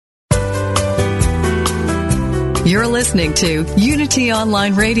You're listening to Unity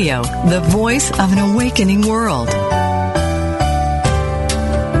Online Radio, the voice of an awakening world.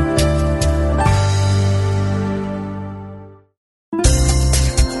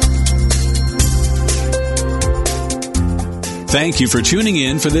 Thank you for tuning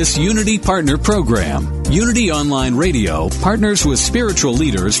in for this Unity Partner Program. Unity Online Radio partners with spiritual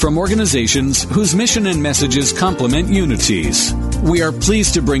leaders from organizations whose mission and messages complement Unity's. We are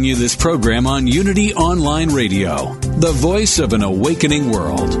pleased to bring you this program on Unity Online Radio, the voice of an awakening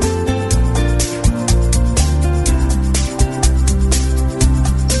world.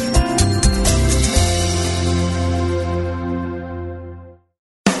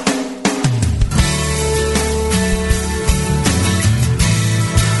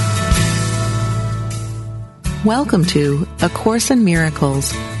 Welcome to A Course in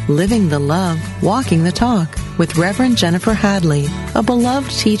Miracles, Living the Love, Walking the Talk, with Reverend Jennifer Hadley, a beloved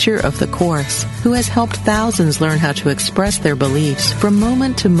teacher of the Course who has helped thousands learn how to express their beliefs from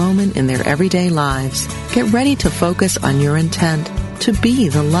moment to moment in their everyday lives. Get ready to focus on your intent to be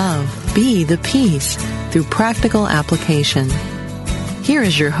the love, be the peace, through practical application. Here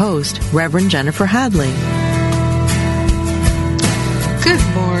is your host, Reverend Jennifer Hadley.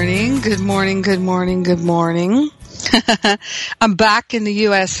 Good morning, good morning, good morning, good morning. I'm back in the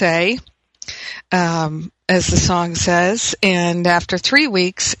USA, as the song says, and after 3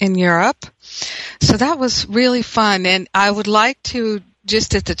 weeks in Europe. So that was really fun. And I would like to,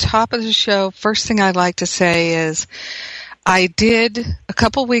 just at the top of the show, first thing I'd like to say is a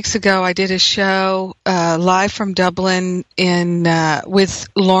couple weeks ago, I did a show live from Dublin with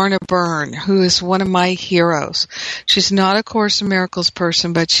Lorna Byrne, who is one of my heroes. She's not a Course in Miracles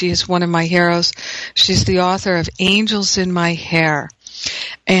person, but she is one of my heroes. She's the author of Angels in My Hair.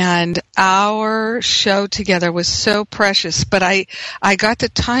 And our show together was so precious, but I got the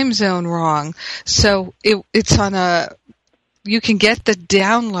time zone wrong. So it's on you can get the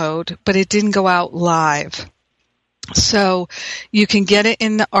download, but it didn't go out live. So you can get it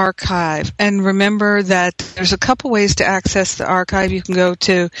in the archive. And remember that there's a couple ways to access the archive. You can go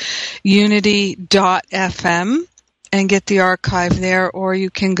to unity.fm and get the archive there, or you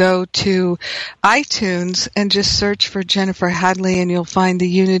can go to iTunes and just search for Jennifer Hadley and you'll find the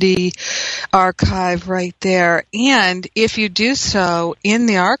Unity archive right there. And if you do so in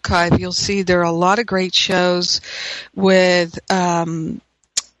the archive, you'll see there are a lot of great shows with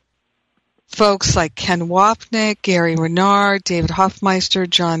folks like Ken Wapnick, Gary Renard, David Hoffmeister,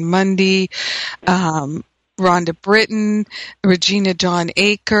 John Mundy, Rhonda Britton, Regina Dawn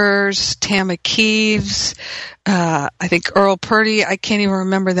Akers, Tama Keeves, I think Earl Purdy. I can't even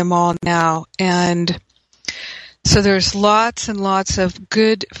remember them all now. And so there's lots and lots of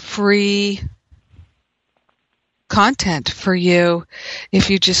good free content for you if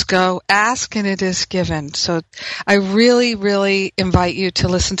you just go ask and it is given. So I really, really invite you to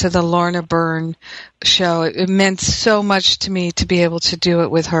listen to the Lorna Byrne show. It meant so much to me to be able to do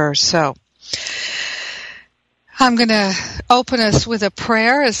it with her. So I'm going to open us with a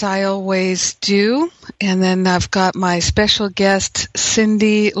prayer, as I always do, and then I've got my special guest,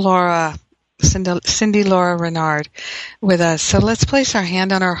 Cindy Laura Renard, with us. So let's place our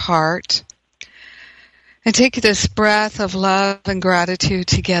hand on our heart and take this breath of love and gratitude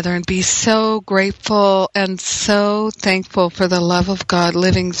together and be so grateful and so thankful for the love of God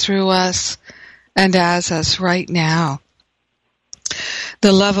living through us and as us right now.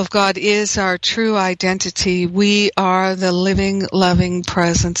 The love of God is our true identity. We are the living, loving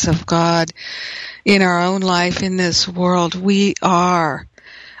presence of God in our own life, in this world. We are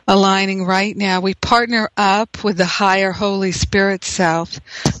aligning right now. We partner up with the higher Holy Spirit self,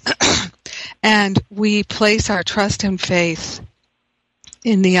 and we place our trust and faith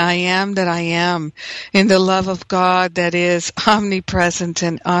in the I am that I am, in the love of God that is omnipresent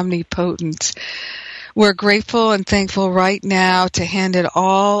and omnipotent. We're grateful and thankful right now to hand it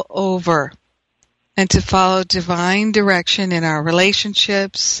all over and to follow divine direction in our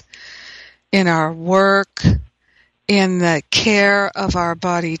relationships, in our work, in the care of our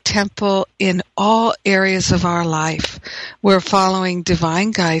body temple, in all areas of our life. We're following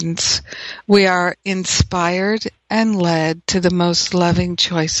divine guidance. We are inspired and led to the most loving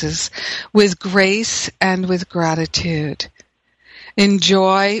choices with grace and with gratitude. In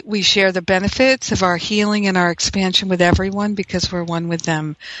joy, we share the benefits of our healing and our expansion with everyone because we're one with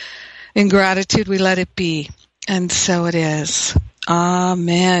them. In gratitude, we let it be. And so it is.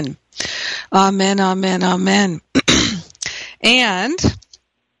 Amen. Amen, amen, amen. And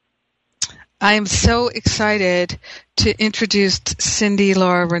I am so excited to introduce Cindy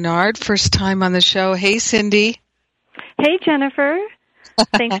Laura Renard, first time on the show. Hey, Cindy. Hey, Jennifer.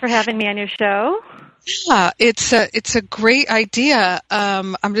 Thanks for having me on your show. Yeah, it's a great idea.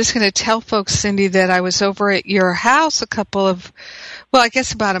 I'm just going to tell folks, Cindy, that I was over at your house I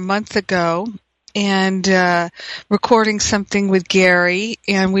guess about a month ago, and recording something with Gary,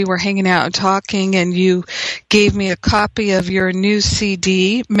 and we were hanging out and talking, and you gave me a copy of your new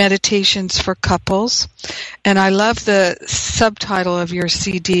CD, Meditations for Couples, and I love the subtitle of your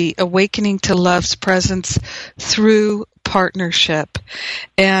CD, Awakening to Love's Presence Through Partnership.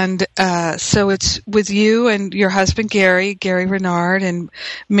 And so it's with you and your husband Gary Renard, and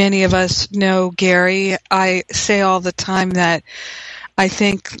many of us know Gary. I say all the time that I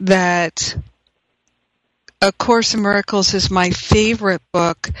think that A Course in Miracles is my favorite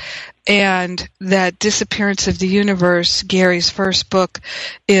book, and that Disappearance of the Universe, Gary's first book,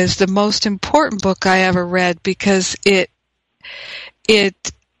 is the most important book I ever read, because it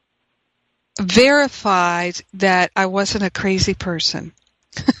verified that I wasn't a crazy person.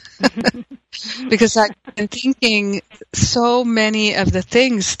 Because I've been thinking so many of the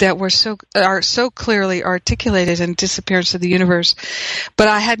things that are so clearly articulated in Disappearance of the Universe, but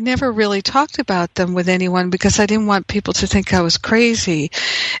I had never really talked about them with anyone because I didn't want people to think I was crazy.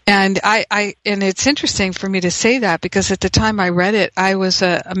 And and it's interesting for me to say that, because at the time I read it, I was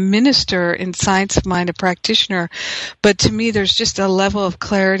a minister in Science of Mind, a practitioner, but to me there's just a level of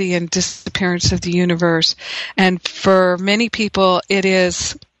clarity in Disappearance of the Universe. And for many people it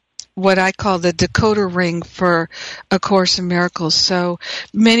is what I call the decoder ring for A Course in Miracles. So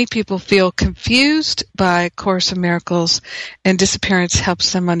many people feel confused by A Course in Miracles, and Disappearance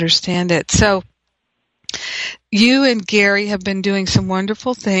helps them understand it. So you and Gary have been doing some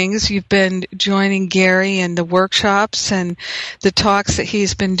wonderful things. You've been joining Gary in the workshops and the talks that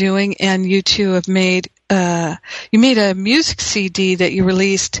he's been doing, and you two have made you made a music CD that you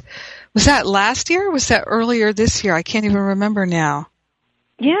released. Was that last year or was that earlier this year? I can't even remember now.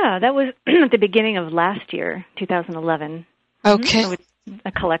 Yeah, that was at the beginning of last year, 2011. Okay. So it's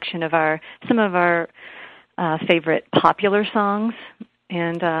a collection of some of our favorite popular songs,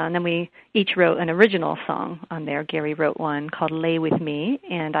 and then we each wrote an original song on there. Gary wrote one called Lay With Me,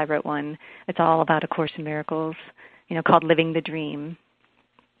 and I wrote one that's all about A Course in Miracles, called Living the Dream.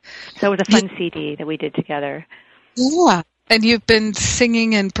 So it was a fun CD that we did together. Yeah. And you've been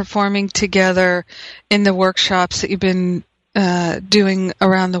singing and performing together in the workshops that you've been doing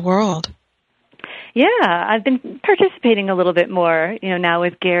around the world. Yeah, I've been participating a little bit more, now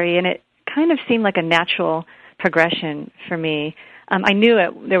with Gary, and it kind of seemed like a natural progression for me. I knew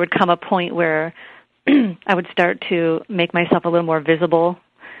there would come a point where I would start to make myself a little more visible,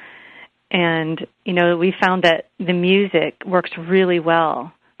 and, we found that the music works really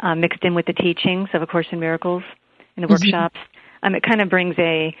well mixed in with the teachings of A Course in Miracles in the workshops. It kind of brings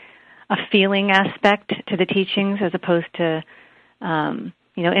a feeling aspect to the teachings as opposed to,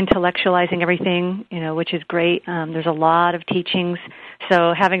 intellectualizing everything, which is great. There's a lot of teachings,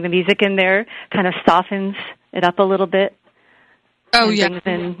 so having the music in there kind of softens it up a little bit. Oh, yeah. Brings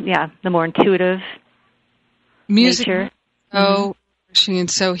in, the more intuitive music nature. So refreshing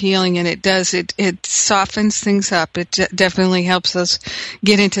and so healing, and it softens things up. It definitely helps us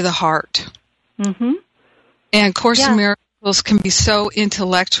get into the heart. Mm-hmm. And Course in Miracles can be so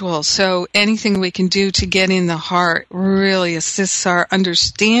intellectual, so anything we can do to get in the heart really assists our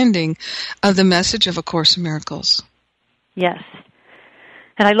understanding of the message of A Course in Miracles. Yes.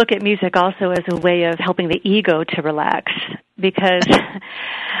 And I look at music also as a way of helping the ego to relax, because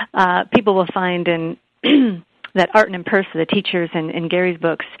people will find that Art and Persa, the teachers in Gary's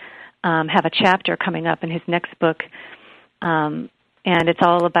books, have a chapter coming up in his next book, and it's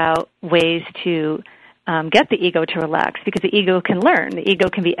all about ways to get the ego to relax, because the ego can learn, the ego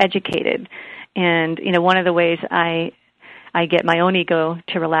can be educated. And, one of the ways I get my own ego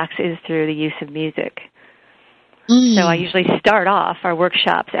to relax is through the use of music. So I usually start off our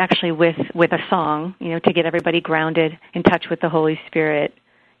workshops actually with a song, to get everybody grounded, in touch with the Holy Spirit,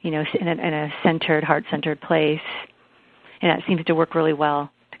 in a centered, heart-centered place. And that seems to work really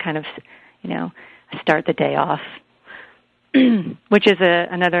well to kind of, start the day off. Which is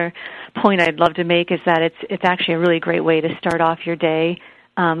another point I'd love to make, is that it's actually a really great way to start off your day,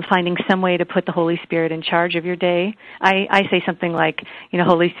 finding some way to put the Holy Spirit in charge of your day. I say something like,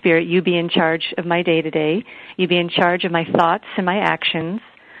 Holy Spirit, you be in charge of my day today. You be in charge of my thoughts and my actions,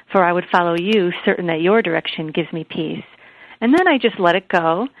 for I would follow you, certain that your direction gives me peace. And then I just let it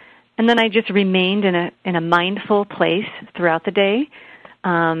go, and then I just remained in a mindful place throughout the day.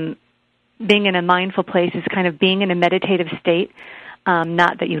 Being in a mindful place is kind of being in a meditative state.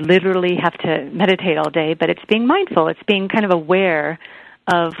 Not that you literally have to meditate all day, but it's being mindful. It's being kind of aware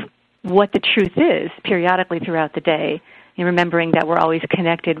of what the truth is periodically throughout the day, remembering that we're always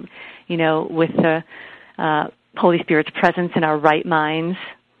connected, with the Holy Spirit's presence in our right minds,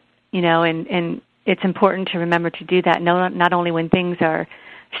 and it's important to remember to do that, not only when things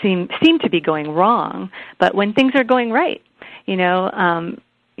seem to be going wrong, but when things are going right.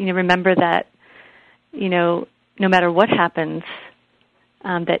 Remember that, no matter what happens,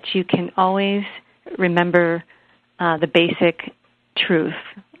 that you can always remember the basic truth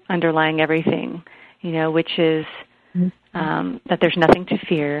underlying everything, which is that there's nothing to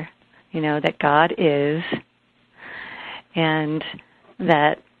fear, that God is, and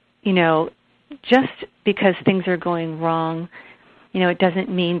that, just because things are going wrong, it doesn't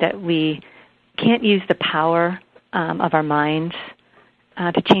mean that we can't use the power of our minds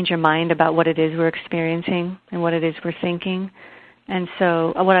to change our mind about what it is we're experiencing and what it is we're thinking. And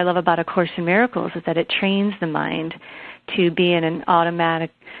so what I love about A Course in Miracles is that it trains the mind to be in an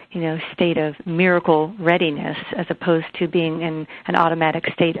automatic, state of miracle readiness, as opposed to being in an automatic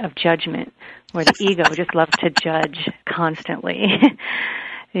state of judgment, where the ego just loves to judge constantly.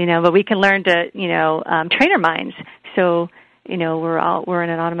 But we can learn to, train our minds. So, we're in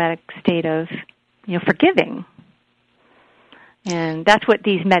an automatic state of, forgiving. And that's what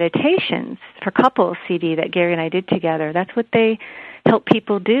these meditations for couples CD that Gary and I did together, that's what they help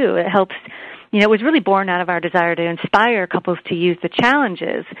people do. It helps, it was really born out of our desire to inspire couples to use the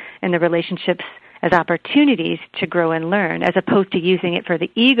challenges in the relationships as opportunities to grow and learn, as opposed to using it for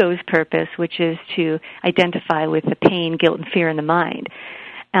the ego's purpose, which is to identify with the pain, guilt, and fear in the mind.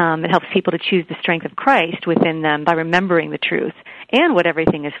 It helps people to choose the strength of Christ within them by remembering the truth and what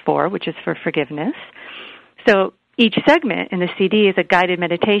everything is for, which is for forgiveness. So each segment in the CD is a guided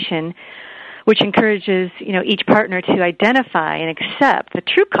meditation which encourages, each partner to identify and accept the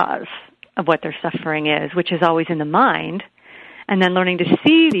true cause of what their suffering is, which is always in the mind, and then learning to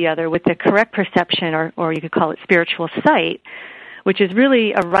see the other with the correct perception, or you could call it spiritual sight, which is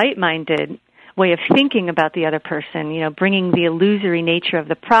really a right-minded way of thinking about the other person, bringing the illusory nature of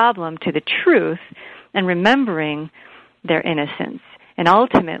the problem to the truth and remembering their innocence, and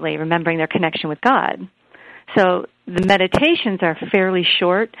ultimately remembering their connection with God. So the meditations are fairly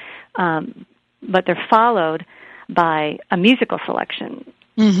short, but they're followed by a musical selection,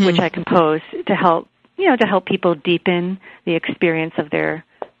 which I compose to help people deepen the experience of their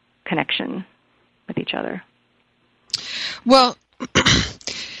connection with each other. Well,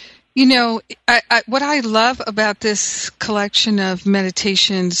 what I love about this collection of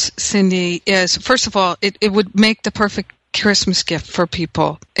meditations, Cindy, is, first of all, it would make the perfect Christmas gift for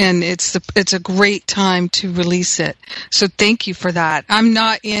people, and it's a great time to release it. So thank you for that. I'm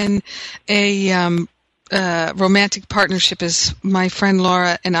not in a romantic partnership, as my friend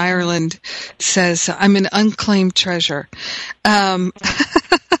Laura in Ireland says. I'm an unclaimed treasure. But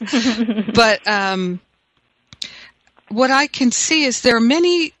what I can see is there are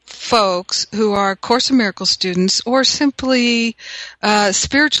many folks who are Course in Miracles students, or simply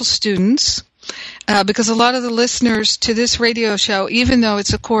spiritual students, because a lot of the listeners to this radio show, even though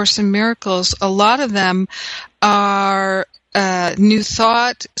it's A Course in Miracles, a lot of them are New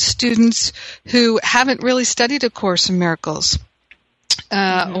Thought students who haven't really studied A Course in Miracles.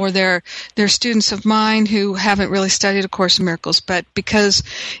 Or they're students of mine who haven't really studied A Course in Miracles. But because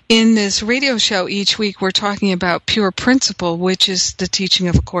in this radio show each week we're talking about pure principle, which is the teaching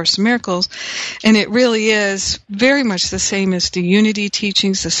of A Course in Miracles, and it really is very much the same as the Unity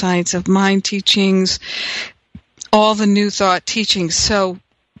teachings, the Science of Mind teachings, all the New Thought teachings. So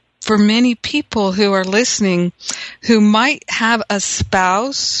for many people who are listening who might have a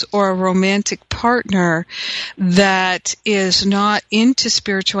spouse or a romantic partner that is not into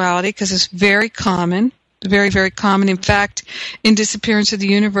spirituality, because it's very common, very, very common. In fact, in Disappearance of the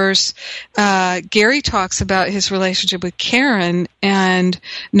Universe, Gary talks about his relationship with Karen and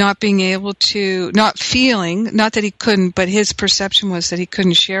not being able to, not that he couldn't, but his perception was that he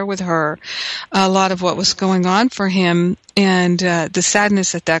couldn't share with her a lot of what was going on for him, and the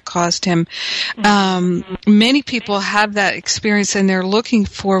sadness that caused him. Many people have that experience, and they're looking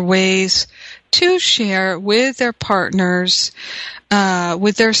for ways to share with their partners,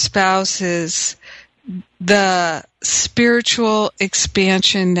 with their spouses, the spiritual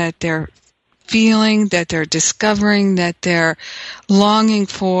expansion that they're feeling, that they're discovering, that they're longing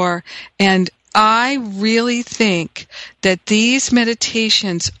for. And I really think that these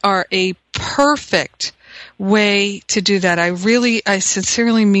meditations are a perfect way to do that. I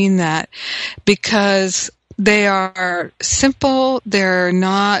sincerely mean that, because they are simple, they're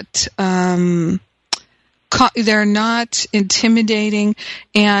not intimidating,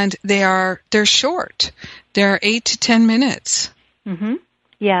 and they're short. They're 8 to 10 minutes. Mm-hmm.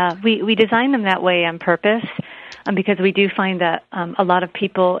 Yeah, we design them that way on purpose. because we do find that a lot of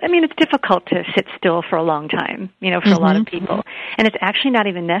people, it's difficult to sit still for a long time, for a lot of people. And it's actually not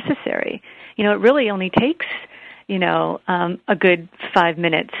even necessary. It really only takes, a good 5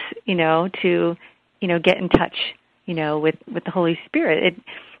 minutes, to, get in touch, with the Holy Spirit.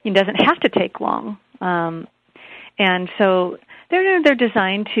 It doesn't have to take long. And so they're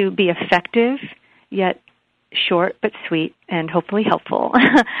designed to be effective, yet short but sweet and hopefully helpful.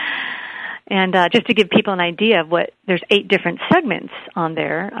 And just to give people an idea of there's 8 different segments on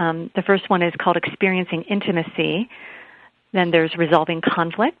there. The first one is called Experiencing Intimacy. Then there's Resolving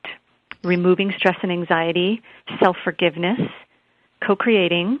Conflict, Removing Stress and Anxiety, Self-Forgiveness,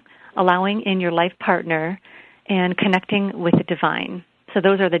 Co-Creating, Allowing in Your Life Partner, and Connecting with the Divine. So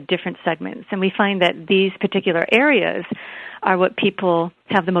those are the different segments. And we find that these particular areas are what people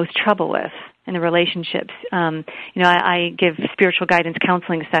have the most trouble with in the relationships. I give spiritual guidance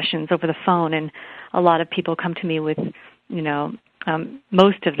counseling sessions over the phone, and a lot of people come to me with,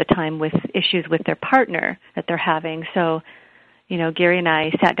 most of the time with issues with their partner that they're having. So, Gary and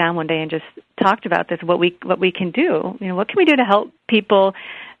I sat down one day and just talked about this, what we can do. What can we do to help people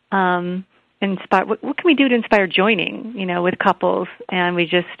inspire? What can we do to inspire joining, with couples? And we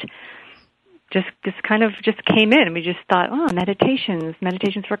just kind of came in, and we just thought, meditations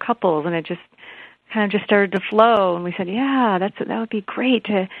for couples, and it just kind of just started to flow. And we said, yeah, that would be great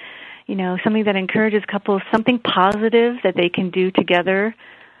to, something that encourages couples, something positive that they can do together,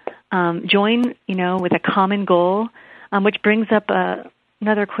 join, with a common goal, which brings up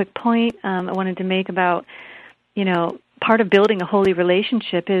another quick point I wanted to make about, part of building a holy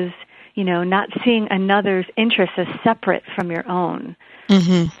relationship is, not seeing another's interests as separate from your own.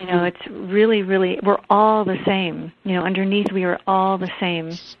 Mm-hmm. It's really, really, we're all the same. Underneath we are all the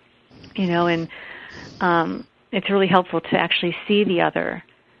same. And it's really helpful to actually see the other,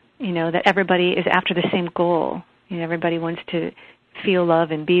 that everybody is after the same goal. Everybody wants to feel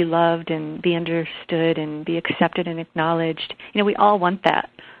love and be loved and be understood and be accepted and acknowledged. We all want that.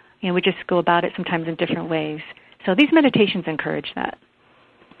 We just go about it sometimes in different ways. So these meditations encourage that.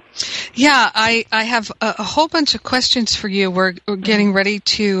 Yeah, I have a whole bunch of questions for you. We're getting ready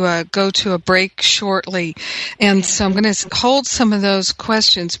to go to a break shortly, and so I'm going to hold some of those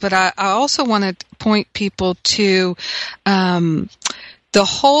questions, but I also want to point people to the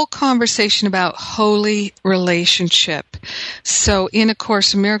whole conversation about holy relationship. So in A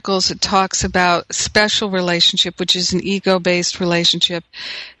Course in Miracles, it talks about special relationship, which is an ego-based relationship,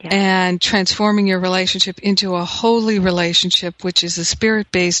 and transforming your relationship into a holy relationship, which is a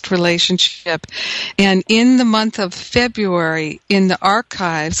spirit-based relationship. And in the month of February, in the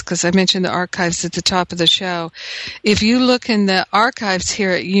archives, because I mentioned the archives at the top of the show, if you look in the archives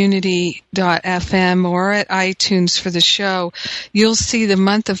here at unity.fm or at iTunes for the show, you'll see the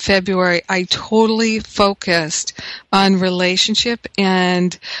month of February, I totally focused on relationship,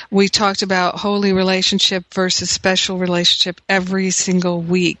 and we talked about holy relationship versus special relationship every single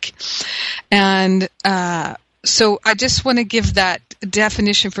week. And so I just want to give that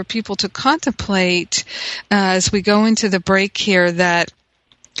definition for people to contemplate as we go into the break here, that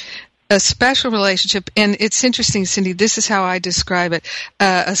a special relationship, and it's interesting, Cindy, this is how I describe it.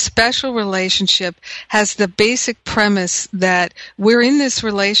 A special relationship has the basic premise that we're in this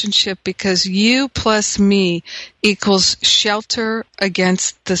relationship because you plus me equals shelter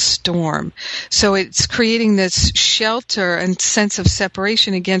against the storm. So it's creating this shelter and sense of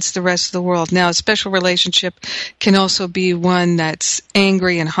separation against the rest of the world. Now, a special relationship can also be one that's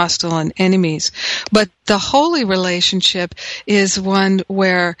angry and hostile and enemies. But the holy relationship is one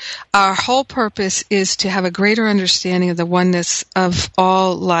where our whole purpose is to have a greater understanding of the oneness of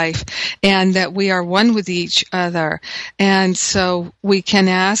all life, and that we are one with each other. And so we can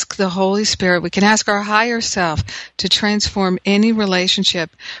ask the Holy Spirit, we can ask our higher self to transform any relationship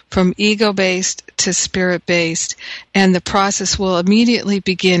from ego-based to spirit-based, and the process will immediately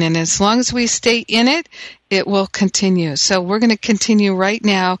begin. And as long as we stay in it, it will continue. So we're going to continue right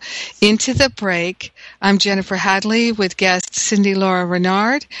now into the break. I'm Jennifer Hadley with guest Cindy Laura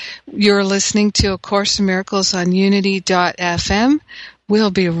Renard. You're listening to A Course in Miracles on Unity.fm.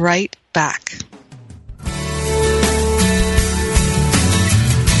 We'll be right back.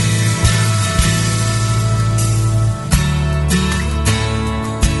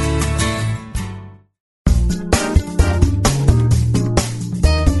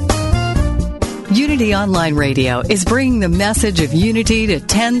 Unity Online Radio is bringing the message of unity to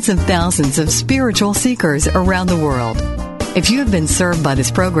tens of thousands of spiritual seekers around the world. If you have been served by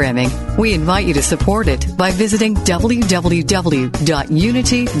this programming, we invite you to support it by visiting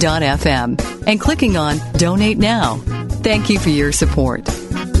www.unity.fm and clicking on Donate Now. Thank you for your support.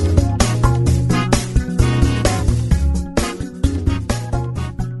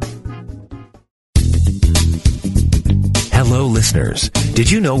 Hello, listeners.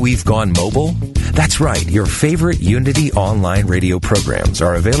 Did you know we've gone mobile? That's right. Your favorite Unity online radio programs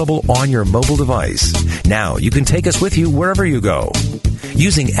are available on your mobile device. Now you can take us with you wherever you go.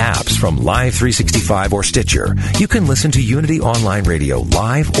 Using apps from Live 365 or Stitcher, you can listen to Unity Online Radio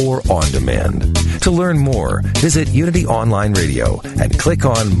live or on demand. To learn more, visit Unity Online Radio and click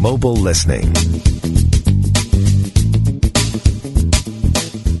on Mobile Listening.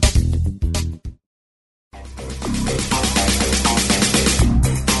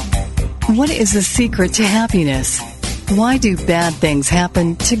 What is the secret to happiness? Why do bad things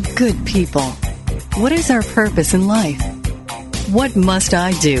happen to good people? What is our purpose in life? What must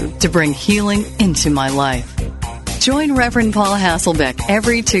I do to bring healing into my life? Join Reverend Paul Hasselbeck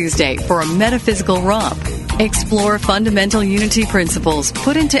every Tuesday for a metaphysical romp. Explore fundamental unity principles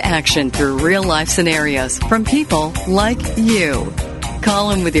put into action through real-life scenarios from people like you.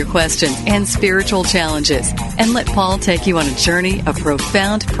 Call him with your questions and spiritual challenges, and let Paul take you on a journey of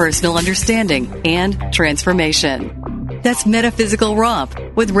profound personal understanding and transformation. That's Metaphysical Romp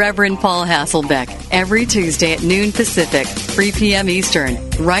with Reverend Paul Hasselbeck every Tuesday at noon Pacific, 3 p.m. Eastern,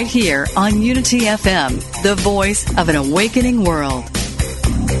 right here on Unity FM, the voice of an awakening world.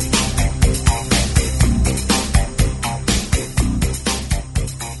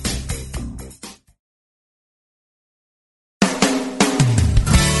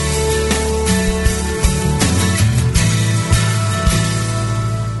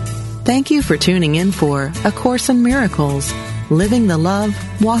 Thank you for tuning in for A Course in Miracles, Living the Love,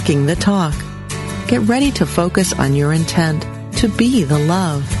 Walking the Talk. Get ready to focus on your intent to be the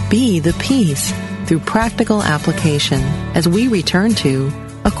love, be the peace through practical application as we return to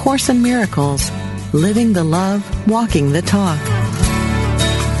A Course in Miracles, Living the Love, Walking the Talk.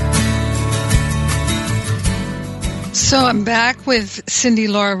 So I'm back with Cindy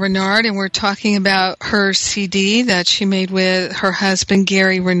Laura Renard, and we're talking about her CD that she made with her husband,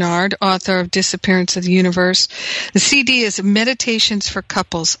 Gary Renard, author of Disappearance of the Universe. The CD is Meditations for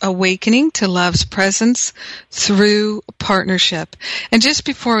Couples, Awakening to Love's Presence Through Partnership. And just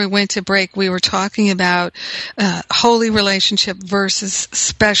before we went to break, we were talking about holy relationship versus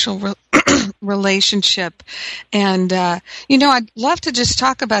special relationship. And, I'd love to just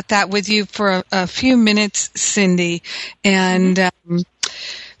talk about that with you for a few minutes, Cindy. And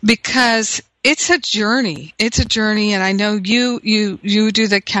because it's a journey, and I know you do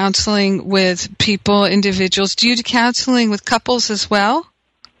the counseling with people, individuals. Do you do counseling with couples as well?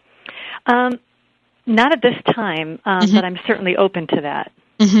 Not at this time, but I'm certainly open to that.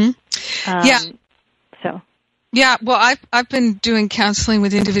 Mm-hmm. So. Yeah, well, I've been doing counseling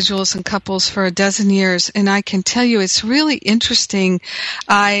with individuals and couples for a dozen years, and I can tell you it's really interesting.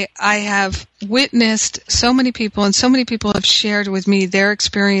 I have witnessed so many people, and so many people have shared with me their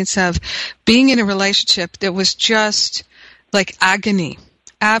experience of being in a relationship that was just like agony,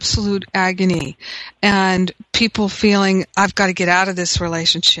 absolute agony, and people feeling, I've got to get out of this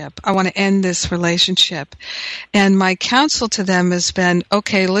relationship. I want to end this relationship. And my counsel to them has been,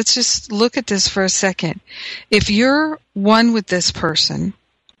 okay, let's just look at this for a second. If you're one with this person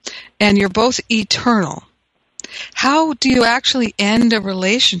and you're both eternal, how do you actually end a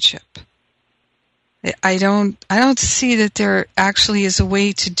relationship? I don't see that there actually is a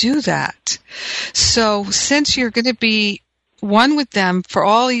way to do that. So since you're going to be one with them for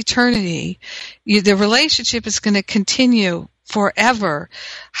all eternity, the relationship is going to continue forever.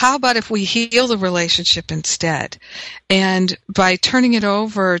 How about if we heal the relationship instead? And by turning it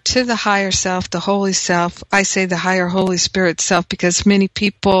over to the higher self, the Holy Self, I say the higher Holy Spirit self, because many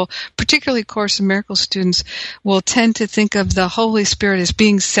people, particularly Course in Miracles students, will tend to think of the Holy Spirit as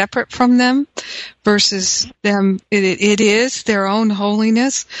being separate from them versus them. It is their own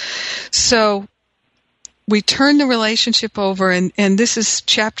holiness. So we turn the relationship over, and this is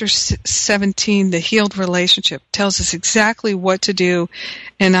chapter 17, the healed relationship, tells us exactly what to do,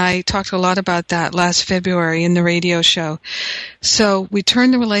 and I talked a lot about that last February in the radio show. So we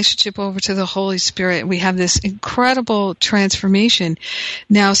turn the relationship over to the Holy Spirit, and we have this incredible transformation.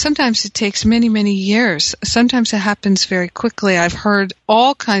 Now, sometimes it takes many, many years. Sometimes it happens very quickly. I've heard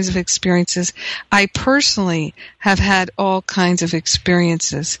all kinds of experiences. I personally have had all kinds of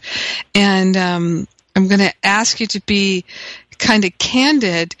experiences, and I'm going to ask you to be kind of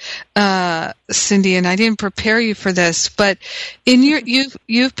candid, Cindy, and I didn't prepare you for this, but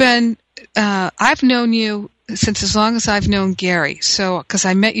you've been, I've known you since as long as I've known Gary, so, because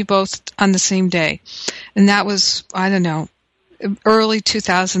I met you both on the same day, and that was, I don't know, early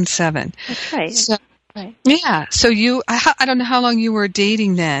 2007. That's right. So, right. Yeah, so I don't know how long you were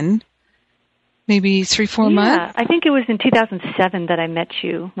dating then. Maybe 3-4 months? Yeah, I think it was in 2007 that I met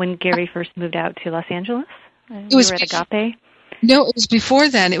you when Gary first moved out to Los Angeles. It was at Agape. No, it was before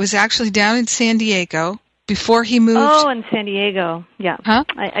then. It was actually down in San Diego before he moved. Oh, in San Diego. Yeah. Huh?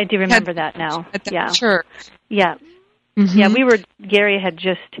 I do remember that now. At the yeah. church. Yeah. Mm-hmm. Yeah, Gary had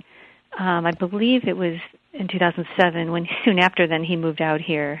just, I believe it was in 2007, when soon after then he moved out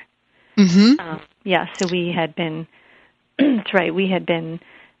here. Mm-hmm. So we had been, that's right, we had been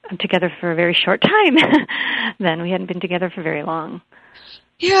together for a very short time then. We hadn't been together for very long.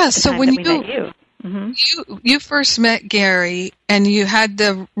 Yeah, so when met you. Mm-hmm. you first met Gary and you had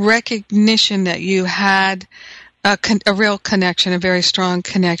the recognition that you had a real connection, a very strong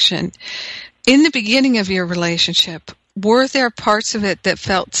connection. In the beginning of your relationship, were there parts of it that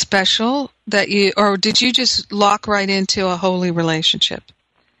felt special or did you just lock right into a holy relationship?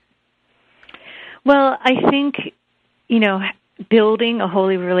 Well, I think, building a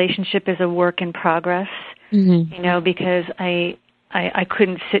holy relationship is a work in progress, because I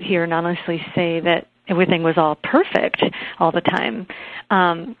couldn't sit here and honestly say that everything was all perfect all the time.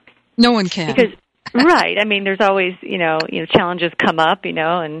 No one can. Because, right. I mean, there's always, challenges come up,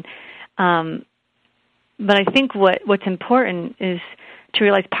 and, but I think what's important is to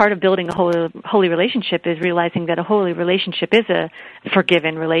realize part of building a holy relationship is realizing that a holy relationship is a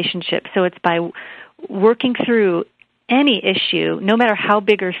forgiven relationship. So it's by working through any issue, no matter how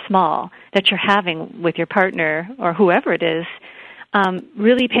big or small, that you're having with your partner or whoever it is,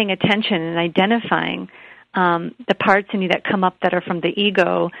 really paying attention and identifying the parts in you that come up that are from the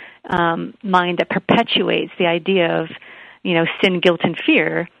ego mind that perpetuates the idea of, sin, guilt, and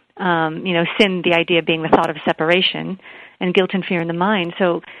fear. Sin, the idea being the thought of separation, and guilt and fear in the mind.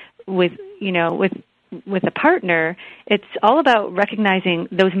 So with a partner, it's all about recognizing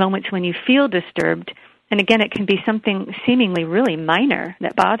those moments when you feel disturbed. And again, it can be something seemingly really minor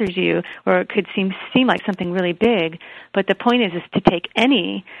that bothers you, or it could seem like something really big. But the point is to take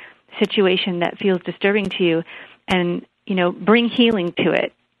any situation that feels disturbing to you and, bring healing to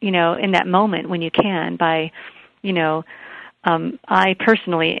it, in that moment when you can by, I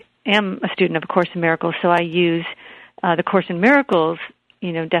personally am a student of A Course in Miracles, so I use the Course in Miracles,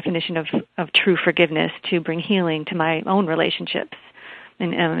 definition of true forgiveness to bring healing to my own relationships,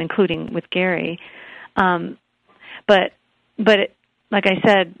 and including with Gary. But like I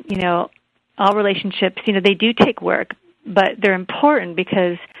said, all relationships, they do take work, but they're important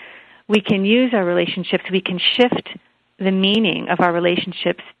because we can use our relationships, we can shift the meaning of our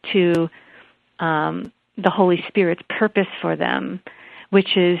relationships to the Holy Spirit's purpose for them,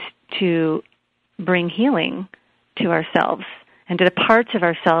 which is to bring healing to ourselves and to the parts of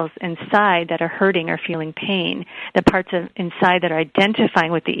ourselves inside that are hurting or feeling pain, the parts of inside that are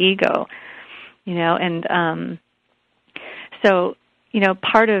identifying with the ego, so,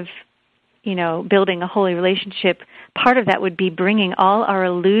 part of, building a holy relationship, part of that would be bringing all our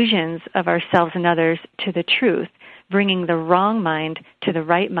illusions of ourselves and others to the truth, bringing the wrong mind to the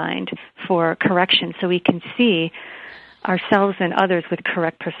right mind for correction so we can see ourselves and others with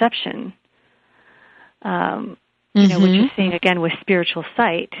correct perception. Which is seeing again with spiritual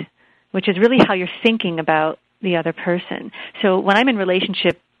sight, which is really how you're thinking about the other person. So when I'm in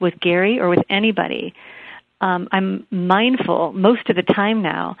relationship with Gary or with anybody, I'm mindful most of the time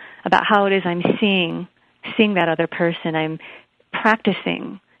now about how it is I'm seeing that other person. I'm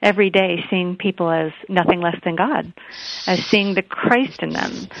practicing every day seeing people as nothing less than God, as seeing the Christ in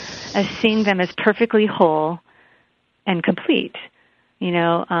them, as seeing them as perfectly whole and complete,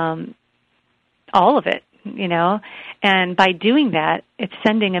 all of it, and by doing that, it's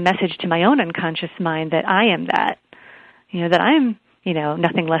sending a message to my own unconscious mind that I am that, that I am,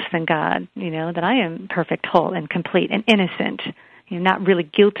 nothing less than God, that I am perfect, whole, and complete and innocent, not really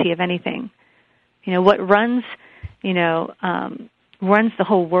guilty of anything. What runs the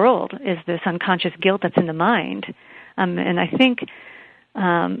whole world is this unconscious guilt that's in the mind. And I think,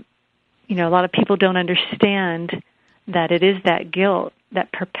 a lot of people don't understand that it is that guilt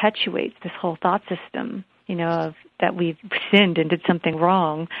that perpetuates this whole thought system, of that we've sinned and did something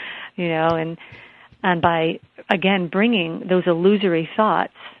wrong, and by, again, bringing those illusory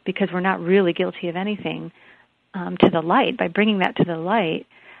thoughts, because we're not really guilty of anything, to the light, by bringing that to the light,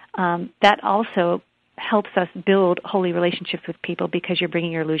 that also helps us build holy relationships with people because you're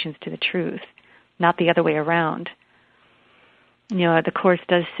bringing your illusions to the truth, not the other way around. The Course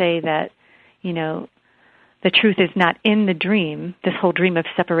does say that, the truth is not in the dream, this whole dream of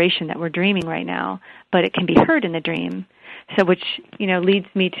separation that we're dreaming right now, but it can be heard in the dream. So which, leads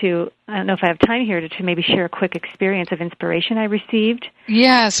me to, I don't know if I have time here to maybe share a quick experience of inspiration I received.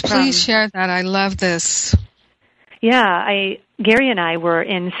 Yes, please share that. I love this. Yeah, Gary and I were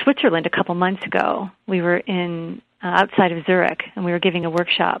in Switzerland a couple months ago. We were in outside of Zurich, and we were giving a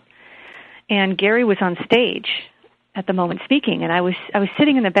workshop. And Gary was on stage, at the moment speaking, and I was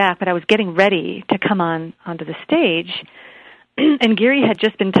sitting in the back, but I was getting ready to come onto the stage, and Gary had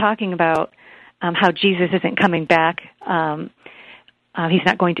just been talking about how Jesus isn't coming back. He's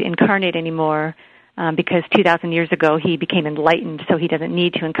not going to incarnate anymore because 2,000 years ago he became enlightened, so he doesn't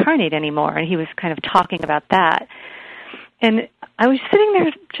need to incarnate anymore. And he was kind of talking about that. And I was sitting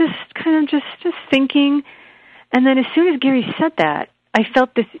there just thinking, and then as soon as Gary said that, I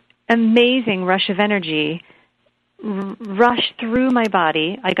felt this amazing rush of energy rush through my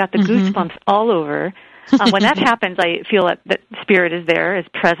body. I got the goosebumps all over. When that happens, I feel that Spirit is there, is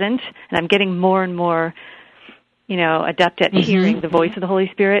present, and I'm getting more and more, adept at hearing the voice of the Holy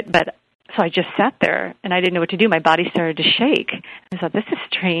Spirit. But so I just sat there, and I didn't know what to do. My body started to shake. I thought, this is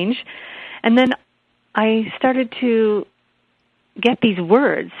strange. And then I started to get these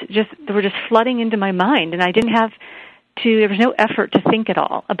words. They were just flooding into my mind, and I didn't have to. There was no effort to think at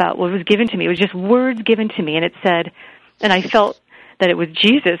all about what was given to me. It was just words given to me, and it said, and I felt that it was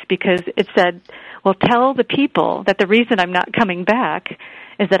Jesus because it said, well, tell the people that the reason I'm not coming back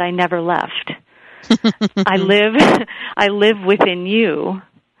is that I never left. I live within you.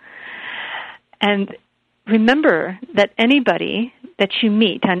 And remember that anybody that you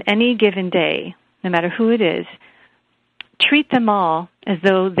meet on any given day, no matter who it is, treat them all as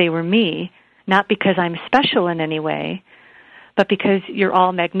though they were me, not because I'm special in any way, but because you're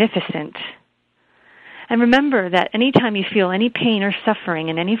all magnificent. And remember that anytime you feel any pain or suffering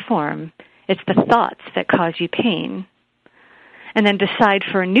in any form, it's the thoughts that cause you pain. And then decide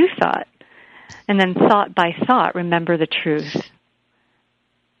for a new thought. And then thought by thought, remember the truth.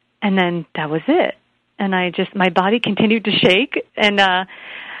 And then that was it. And my body continued to shake. And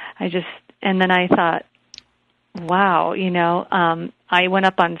and then I thought, wow, I went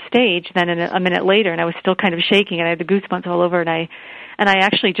up on stage then a minute later, and I was still kind of shaking, and I had the goosebumps all over, and I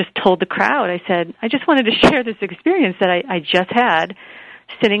actually just told the crowd, I said, I just wanted to share this experience that I just had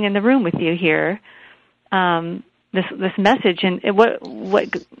sitting in the room with you here, this message. And what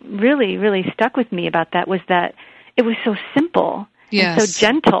really, really stuck with me about that was that it was so simple and so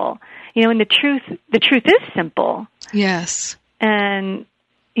gentle. And the truth is simple. Yes. And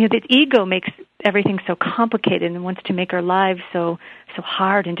the ego makes everything so complicated and wants to make our lives so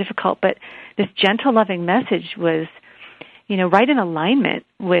hard and difficult. But this gentle, loving message was, right in alignment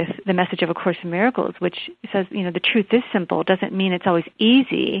with the message of A Course in Miracles, which says, the truth is simple. It doesn't mean it's always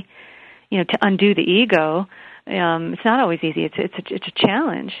easy, to undo the ego. It's not always easy. It's a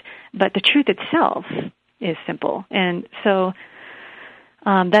challenge. But the truth itself is simple. And so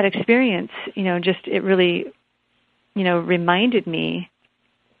that experience, it really, reminded me,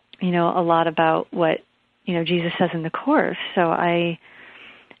 a lot about what, Jesus says in the Course. So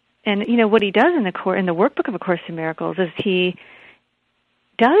what he does in the workbook of A Course in Miracles is he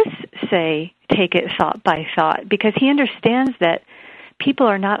does say, take it thought by thought, because he understands that people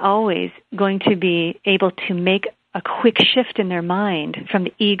are not always going to be able to make a quick shift in their mind from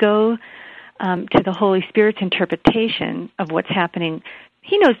the ego to the Holy Spirit's interpretation of what's happening.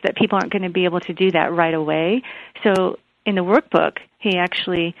 He knows that people aren't going to be able to do that right away. So in the workbook, he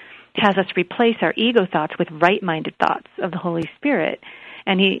actually has us replace our ego thoughts with right-minded thoughts of the Holy Spirit.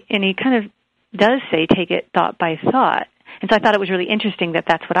 And he kind of does say, take it thought by thought. And so I thought it was really interesting that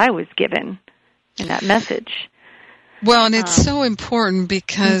that's what I was given in that message. Well, and it's so important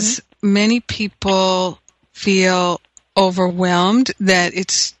because many people feel overwhelmed, that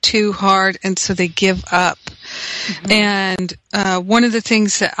it's too hard, and so they give up. And one of the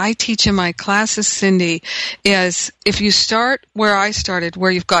things that I teach in my classes, Cindy, is if you start where I started,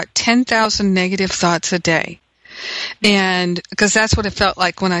 where you've got 10,000 negative thoughts a day, and because that's what it felt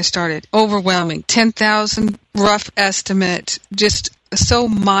like when I started, overwhelming, 10,000 rough estimate, just so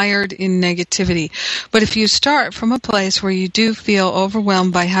mired in negativity. But if you start from a place where you do feel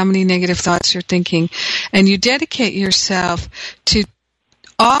overwhelmed by how many negative thoughts you're thinking, and you dedicate yourself to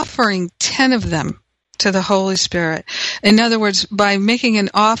offering 10 of them to the Holy Spirit. In other words, by making an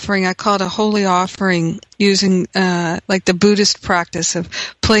offering, I call it a holy offering, using like the Buddhist practice of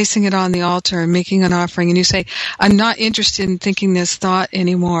placing it on the altar and making an offering. And you say, I'm not interested in thinking this thought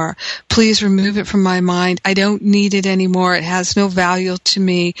anymore. Please remove it from my mind. I don't need it anymore. It has no value to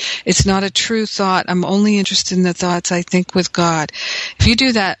me. It's not a true thought. I'm only interested in the thoughts I think with God. If you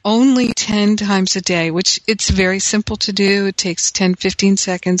do that only 10 times a day, which it's very simple to do, it takes 10, 15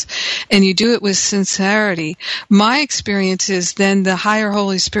 seconds, and you do it with sincerity, my experience is then the higher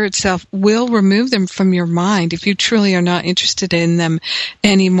Holy Spirit self will remove them from your mind if you truly are not interested in them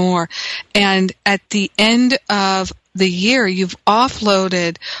anymore. And at the end of the year, you've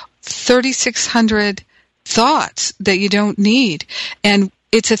offloaded 3,600 thoughts that you don't need. And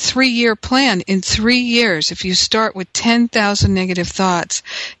it's a 3-year plan. In 3 years, if you start with 10,000 negative thoughts,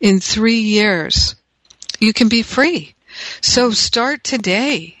 in 3 years, you can be free. So start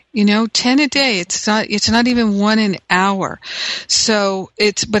today. 10 a day. It's not even 1 an hour. So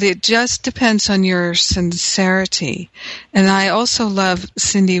but it just depends on your sincerity. And I also love,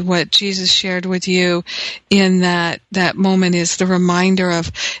 Cindy, what Jesus shared with you in that moment is the reminder of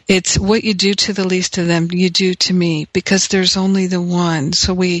it's what you do to the least of them, you do to me, because there's only the one.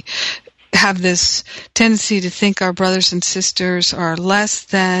 So we have this tendency to think our brothers and sisters are less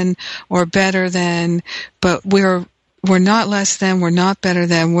than or better than, but we're not less than, we're not better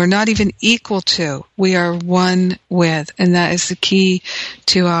than, we're not even equal to. We are one with, and that is the key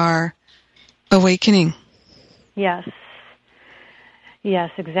to our awakening. Yes. Yes,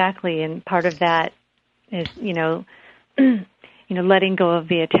 exactly. And part of that is, letting go of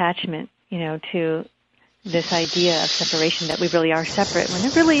the attachment, to this idea of separation, that we really are separate, when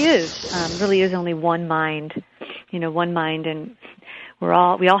there really is only one mind, one mind, and we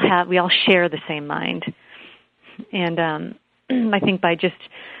all share the same mind. And I think by just,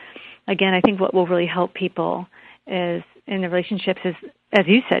 again, I think what will really help people is in the relationships is, as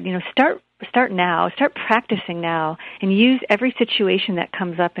you said, start now, start practicing now, and use every situation that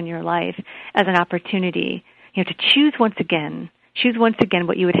comes up in your life as an opportunity, to choose once again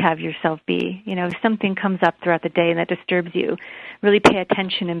what you would have yourself be. If something comes up throughout the day and that disturbs you, really pay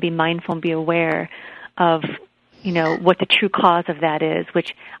attention and be mindful and be aware of what the true cause of that is,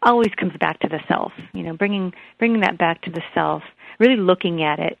 which always comes back to the self. Bringing that back to the self, really looking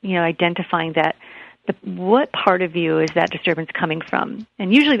at it, identifying that what part of you is that disturbance coming from?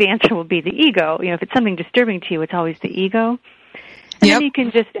 And usually the answer will be the ego. If it's something disturbing to you, it's always the ego. And then you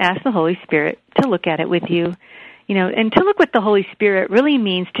can just ask the Holy Spirit to look at it with you. And to look with the Holy Spirit really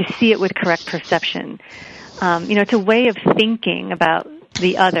means to see it with correct perception. It's a way of thinking about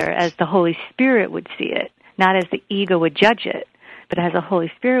the other as the Holy Spirit would see it. Not as the ego would judge it, but as the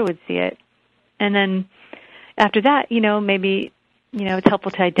Holy Spirit would see it. And then after that, maybe, it's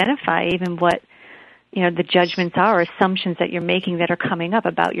helpful to identify even what, the judgments are, or assumptions that you're making that are coming up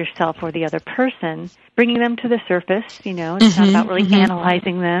about yourself or the other person, bringing them to the surface, it's not about really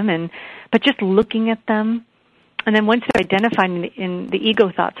analyzing them, but just looking at them. And then once they're identified and the ego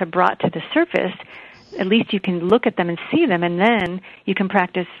thoughts are brought to the surface, at least you can look at them and see them, and then you can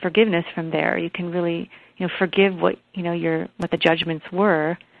practice forgiveness from there. You can really forgive what the judgments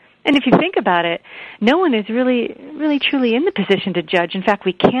were. And if you think about it, no one is really, really truly in the position to judge. In fact,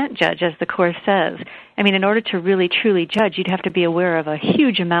 we can't judge, as the Course says. I mean, in order to really, truly judge, you'd have to be aware of a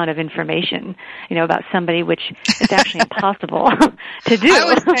huge amount of information, about somebody, which is actually impossible to do. I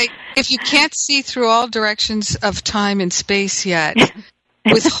would say, if you can't see through all directions of time and space yet,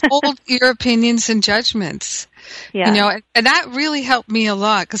 withhold your opinions and judgments. Yeah. And that really helped me a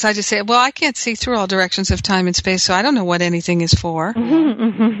lot, because I just say, well, I can't see through all directions of time and space, so I don't know what anything is for.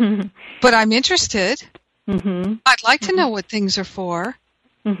 Mm-hmm. But I'm interested. Mm-hmm. I'd like to know what things are for.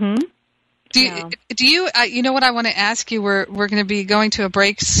 Mm-hmm. Do you what I want to ask you? We're going to be going to a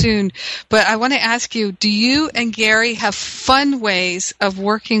break soon, but I want to ask you, do you and Gary have fun ways of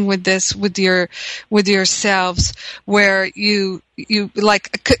working with this with yourselves, where you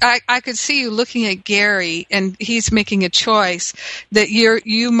like, I could see you looking at Gary and he's making a choice that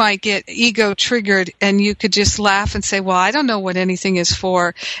you might get ego triggered, and you could just laugh and say, well, I don't know what anything is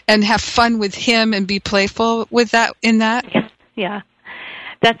for, and have fun with him and be playful with that in that? Yeah.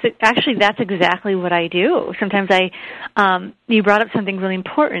 That's exactly what I do. Sometimes you brought up something really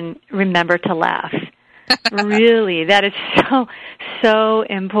important. Remember to laugh. Really, that is so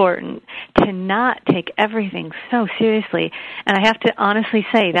important, to not take everything so seriously. And I have to honestly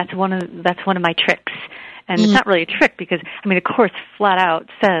say that's one of my tricks. And it's not really a trick, because the Course flat out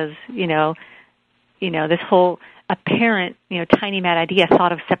says, this whole apparent, tiny mad idea,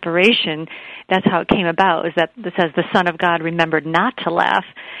 thought of separation, that's how it came about, is that it says the Son of God remembered not to laugh.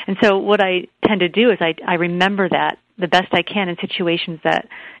 And so what I tend to do is I remember that the best I can in situations that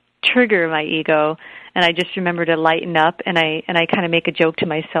trigger my ego, and I just remember to lighten up, and I kind of make a joke to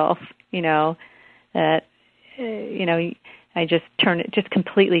myself, that, I just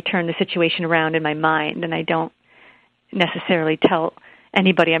completely turn the situation around in my mind, and I don't necessarily tell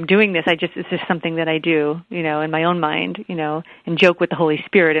anybody I'm doing this. It's just something that I do, in my own mind, and joke with the Holy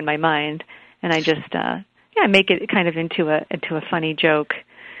Spirit in my mind. And I just, make it kind of into a funny joke.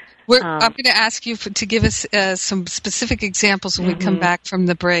 I'm going to ask you to give us some specific examples when we come back from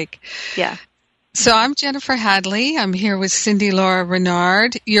the break. Yeah. So I'm Jennifer Hadley. I'm here with Cindy Laura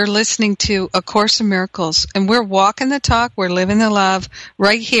Renard. You're listening to A Course in Miracles, and we're walking the talk, we're living the love,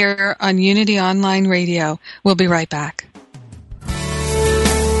 right here on Unity Online Radio. We'll be right back.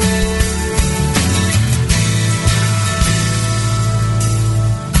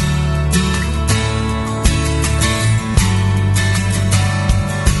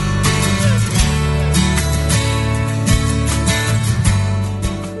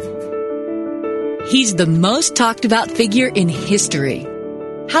 He's the most talked about figure in history.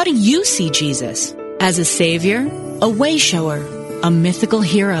 How do you see Jesus? As a savior, a way shower, a mythical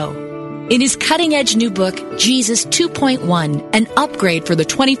hero? In his cutting-edge new book, Jesus 2.1, An Upgrade for the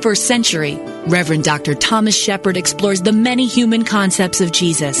 21st Century, Reverend Dr. Thomas Shepard explores the many human concepts of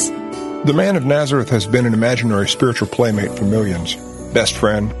Jesus. The man of Nazareth has been an imaginary spiritual playmate for millions. Best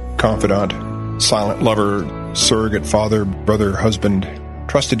friend, confidant, silent lover, surrogate father, brother, husband,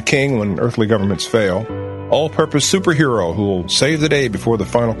 trusted king when earthly governments fail, all-purpose superhero who will save the day before the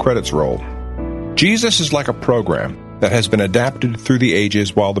final credits roll. Jesus is like a program that has been adapted through the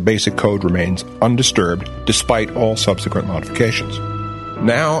ages while the basic code remains undisturbed despite all subsequent modifications.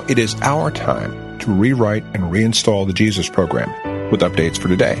 Now it is our time to rewrite and reinstall the Jesus program with updates for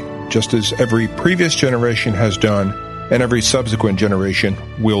today, just as every previous generation has done and every subsequent generation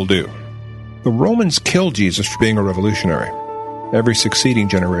will do. The Romans killed Jesus for being a revolutionary. Every succeeding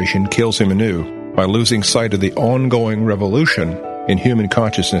generation kills him anew by losing sight of the ongoing revolution in human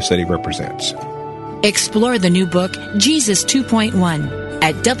consciousness that he represents. Explore the new book, Jesus 2.1,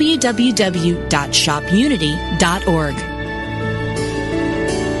 at www.shopunity.org.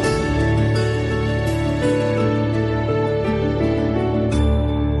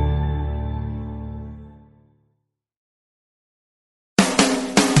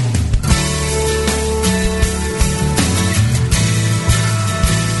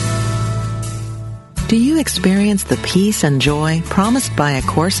 Do you experience the peace and joy promised by A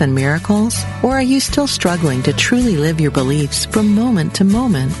Course in Miracles? Or are you still struggling to truly live your beliefs from moment to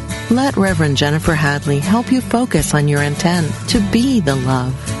moment? Let Reverend Jennifer Hadley help you focus on your intent to be the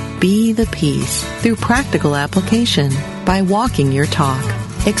love, be the peace, through practical application by walking your talk.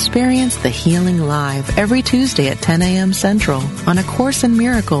 Experience the healing live every Tuesday at 10 a.m. Central on A Course in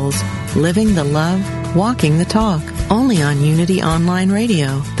Miracles, Living the Love, Walking the Talk, only on Unity Online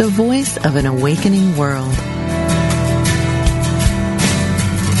Radio, the voice of an awakening world.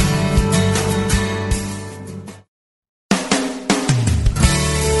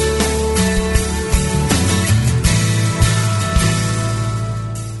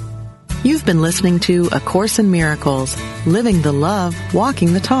 You've been listening to A Course in Miracles, Living the Love,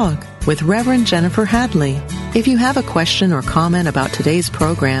 Walking the Talk, with Reverend Jennifer Hadley. If you have a question or comment about today's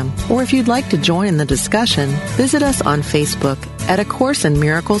program, or if you'd like to join in the discussion, visit us on Facebook at A Course in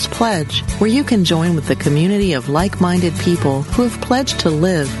Miracles Pledge, where you can join with the community of like-minded people who have pledged to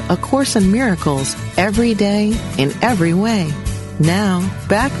live A Course in Miracles every day in every way. Now,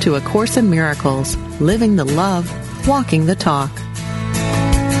 back to A Course in Miracles, Living the Love, Walking the Talk.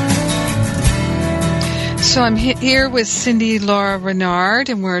 So I'm here with Cindy Laura Renard,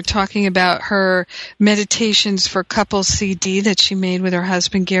 and we're talking about her Meditations for Couples CD that she made with her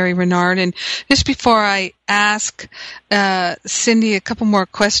husband, Gary Renard. And just before I ask Cindy a couple more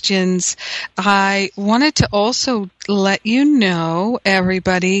questions, I wanted to also let you know,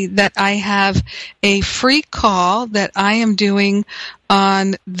 everybody, that I have a free call that I am doing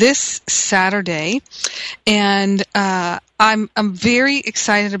on this Saturday, and I'm very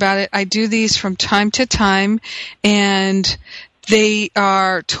excited about it. I do these from time to time, and they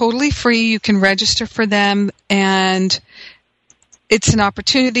are totally free. You can register for them, and it's an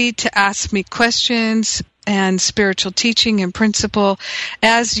opportunity to ask me questions and spiritual teaching and principle.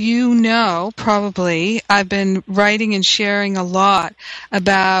 As you know, probably, I've been writing and sharing a lot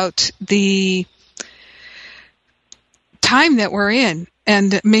about the time that we're in.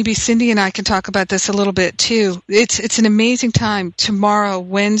 And maybe Cindy and I can talk about this a little bit too. It's an amazing time. Tomorrow,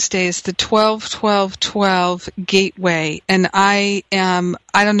 Wednesday, is the 12-12-12 Gateway. And I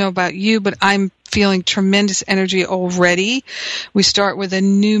don't know about you, but I'm feeling tremendous energy already. We start with a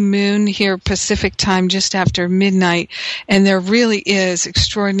new moon here Pacific time just after midnight, and there really is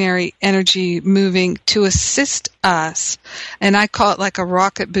extraordinary energy moving to assist us. And I call it like a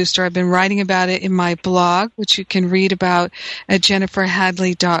rocket booster. I've been writing about it in my blog, which you can read about at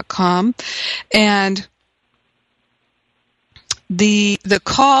jenniferhadley.com. And the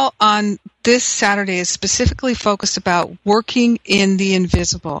call on this Saturday is specifically focused about working in the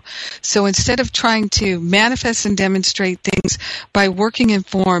invisible. So instead of trying to manifest and demonstrate things by working in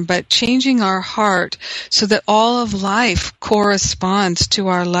form, but changing our heart so that all of life corresponds to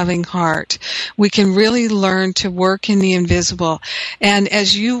our loving heart, we can really learn to work in the invisible. And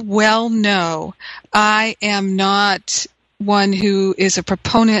as you well know, I am not one who is a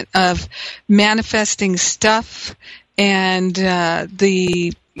proponent of manifesting stuff and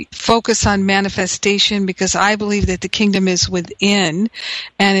the focus on manifestation, because I believe that the kingdom is within,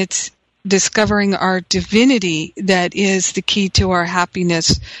 and it's discovering our divinity that is the key to our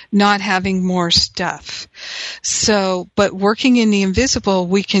happiness, not having more stuff. So, but working in the invisible,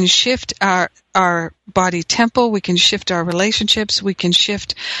 we can shift our body temple, we can shift our relationships, we can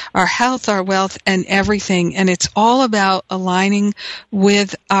shift our health, our wealth, and everything. And it's all about aligning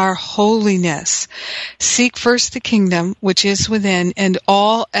with our holiness. Seek first the kingdom, which is within, and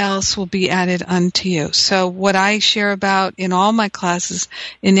all else will be added unto you. So what I share about in all my classes,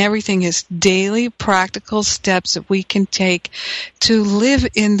 in everything, is daily practical steps that we can take to live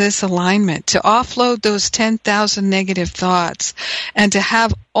in this alignment, to offload those 10,000 negative thoughts, and to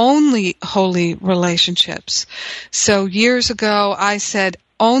have only holy relationships. So years ago, I said,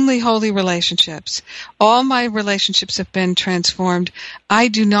 only holy relationships. All my relationships have been transformed. I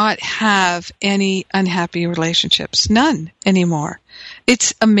do not have any unhappy relationships. None anymore.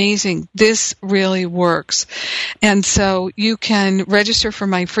 It's amazing. This really works. And so you can register for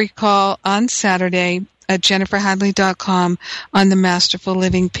my free call on Saturday at jenniferhadley.com on the Masterful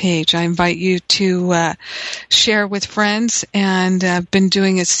Living page. I invite you to share with friends, and I've been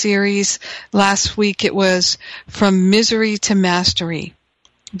doing a series. Last week it was From Misery to Mastery,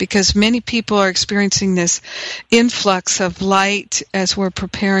 because many people are experiencing this influx of light as we're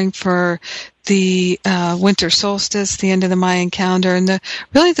preparing for the winter solstice, the end of the Mayan calendar, and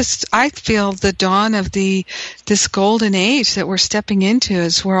I feel the dawn of this golden age that we're stepping into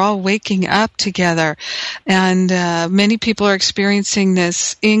as we're all waking up together. And many people are experiencing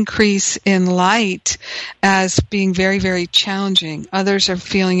this increase in light as being very, very challenging. Others are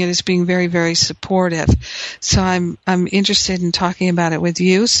feeling it as being very, very supportive. So I'm interested in talking about it with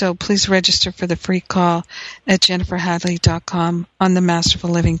you. So please register for the free call at jenniferhadley.com on the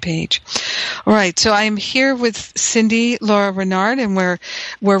Masterful Living page. All right, so I am here with Cindy Laura Renard, and we're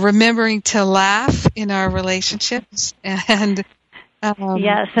remembering to laugh in our relationships. And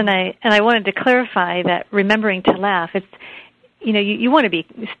yes, and I wanted to clarify that remembering to laugh, it's, you know, you want to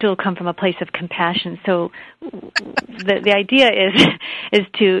still come from a place of compassion. So the idea is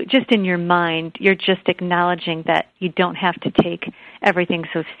to just in your mind, you're just acknowledging that you don't have to take everything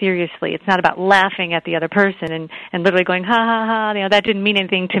so seriously. It's not about laughing at the other person and literally going, ha, ha, ha, you know, that didn't mean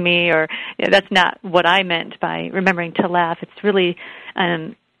anything to me, or you know, that's not what I meant by remembering to laugh. It's really,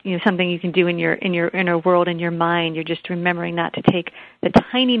 you know, something you can do in your inner world, in your mind. You're just remembering not to take the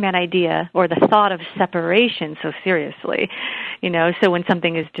tiny mad idea or the thought of separation so seriously. You know, so when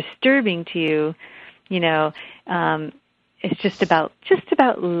something is disturbing to you, you know, it's just about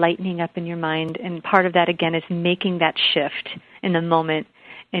lightening up in your mind, and part of that again is making that shift in the moment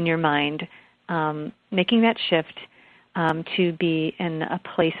in your mind, making that shift to be in a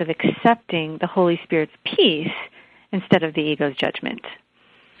place of accepting the Holy Spirit's peace instead of the ego's judgment.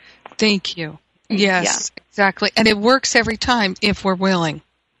 Thank you. Yes, yeah. Exactly. And it works every time if we're willing.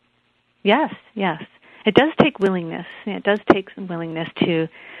 Yes, yes. It does take willingness. It does take some willingness to,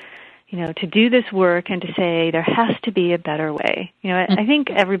 you know, to do this work and to say there has to be a better way. You know, I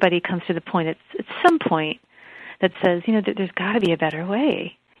think everybody comes to the point at some point that says, you know, that there's got to be a better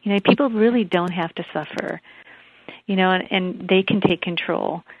way. You know, people really don't have to suffer. You know, and they can take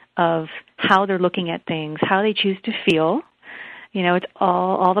control of how they're looking at things, how they choose to feel. You know, it's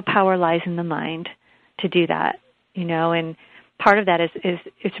all the power lies in the mind to do that. You know, and part of that is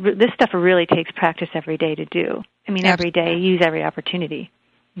this stuff really takes practice every day to do. I mean, every day, use every opportunity.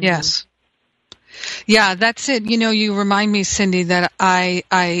 Yes. Yeah, that's it. You know, you remind me, Cindy, that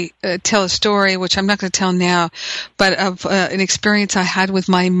I tell a story, which I'm not going to tell now, but of an experience I had with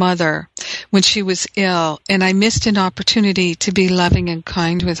my mother when she was ill, and I missed an opportunity to be loving and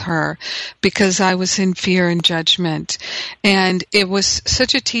kind with her because I was in fear and judgment. And it was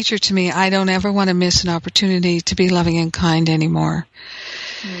such a teacher to me. I don't ever want to miss an opportunity to be loving and kind anymore.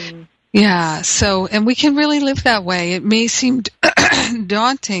 Mm. Yeah, so, and we can really live that way. It may seem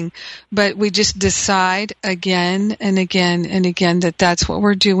daunting, but we just decide again and again and again that that's what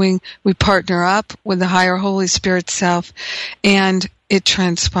we're doing. We partner up with the higher Holy Spirit self, and it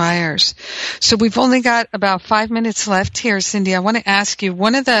transpires. So we've only got about 5 minutes left here, Cindy. I want to ask you,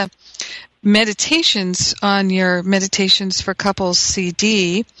 one of the meditations on your Meditations for Couples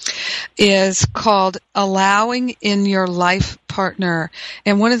CD is called Allowing in Your Life Partner.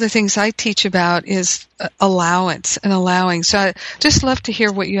 And one of the things I teach about is allowance and allowing. So I'd just love to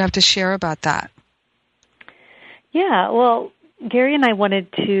hear what you have to share about that. Yeah, well, Gary and I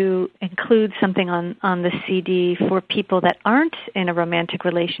wanted to include something on the CD for people that aren't in a romantic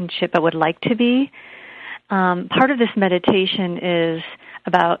relationship but would like to be. Part of this meditation is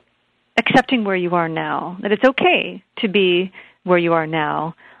about accepting where you are now, that it's okay to be where you are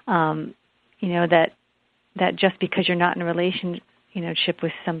now. You know, that just because you're not in a relationship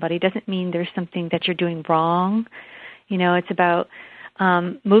with somebody doesn't mean there's something that you're doing wrong. You know, it's about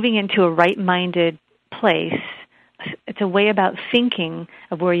moving into a right-minded place. It's a way about thinking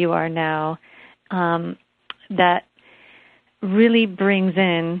of where you are now that really brings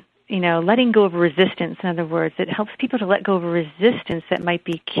in, letting go of resistance. In other words, it helps people to let go of a resistance that might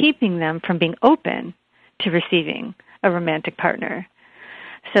be keeping them from being open to receiving a romantic partner.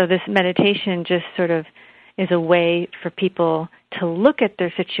 So this meditation just sort of is a way for people to look at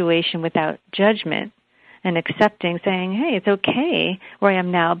their situation without judgment and accepting, saying, hey, it's okay where I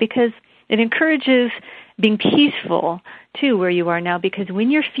am now, because it encourages being peaceful, too, where you are now, because when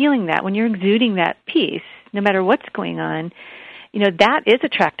you're feeling that, when you're exuding that peace, no matter what's going on, that is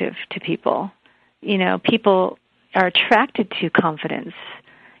attractive to people. People are attracted to confidence.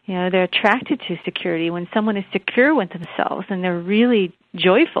 They're attracted to security. When someone is secure with themselves and they're really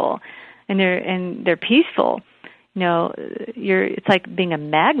joyful and they're peaceful, it's like being a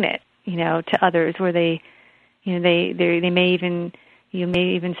magnet, to others, where they may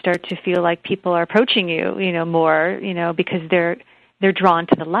even start to feel like people are approaching you, more, because they're drawn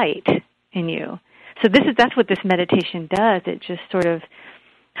to the light in you. So that's what this meditation does. It just sort of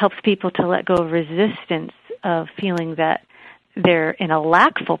helps people to let go of resistance of feeling that they're in a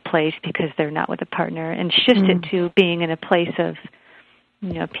lackful place because they're not with a partner, and shifts it to being in a place of,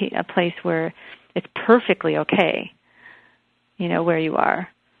 a place where it's perfectly okay, where you are.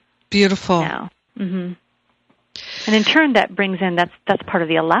 Beautiful. Now. Mm-hmm. And in turn, that brings in, that's part of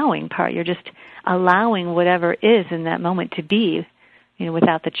the allowing part. You're just allowing whatever is in that moment to be,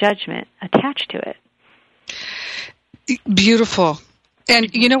 without the judgment attached to it. Beautiful.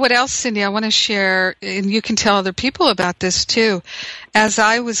 And you know what else, Cindy, I want to share, and you can tell other people about this too. As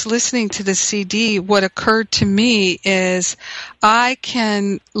I was listening to the CD, what occurred to me is I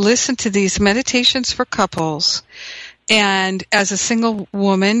can listen to these meditations for couples, and as a single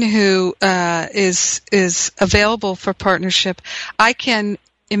woman who is available for partnership, I can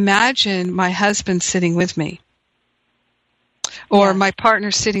imagine my husband sitting with me, or my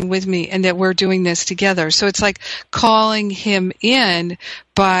partner sitting with me, and that we're doing this together. So it's like calling him in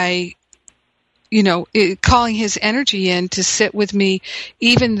by, calling his energy in to sit with me,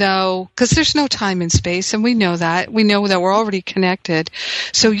 even though, because there's no time and space, and we know that. We know that we're already connected.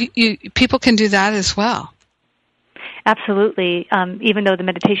 So people can do that as well. Absolutely. Even though the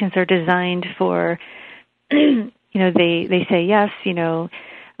meditations are designed for, they say, yes,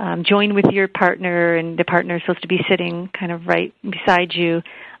 join with your partner, and the partner is supposed to be sitting kind of right beside you.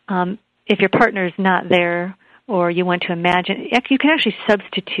 If your partner is not there, or you want to imagine, you can actually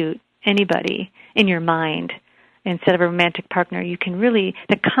substitute anybody in your mind instead of a romantic partner. You can really,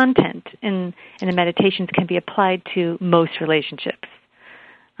 the content in the meditations can be applied to most relationships.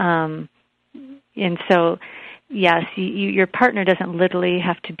 And so, yes, your partner doesn't literally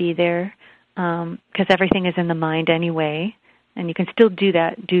have to be there, because everything is in the mind anyway. And you can still do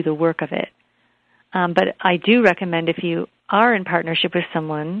the work of it. But I do recommend, if you are in partnership with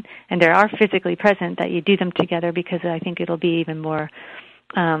someone and they are physically present, that you do them together, because I think it'll be even more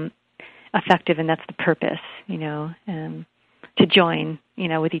effective, and that's the purpose, to join,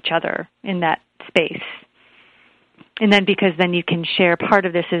 with each other in that space. And then, because then you can share, part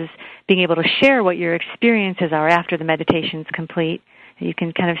of this is being able to share what your experiences are after the meditation's complete. You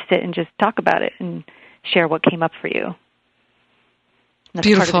can kind of sit and just talk about it and share what came up for you. That's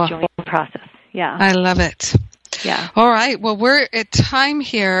beautiful. Part of the joining process. Yeah. I love it. Yeah. All right. Well, we're at time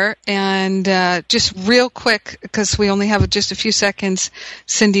here, and just real quick, because we only have just a few seconds,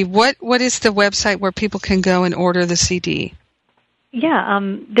 Cindy, what is the website where people can go and order the CD? Yeah,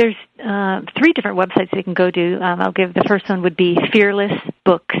 there's 3 different websites that you can go to. I'll give, the first one would be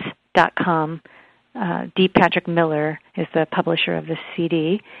fearlessbooks.com. D. Patrick Miller is the publisher of the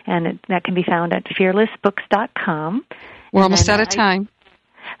CD, and that can be found at fearlessbooks.com. We're almost out of time.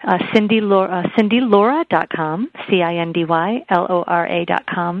 CindyLora.com,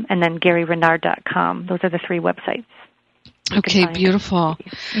 CindyLora.com, and then GaryRenard.com. Those are the 3 websites. Okay, beautiful.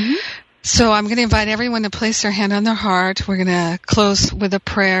 Mm-hmm. So I'm going to invite everyone to place their hand on their heart. We're going to close with a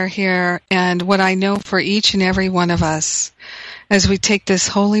prayer here. And what I know for each and every one of us, as we take this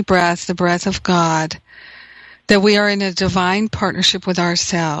holy breath, the breath of God, that we are in a divine partnership with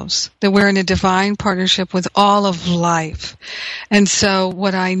ourselves, that we're in a divine partnership with all of life. And so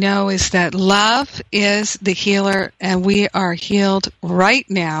what I know is that love is the healer, and we are healed right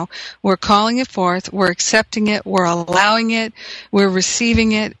now. We're calling it forth. We're accepting it. We're allowing it. We're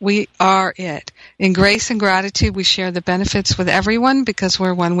receiving it. We are it. In grace and gratitude, we share the benefits with everyone because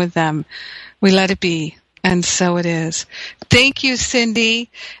we're one with them. We let it be. And so it is. Thank you, Cindy.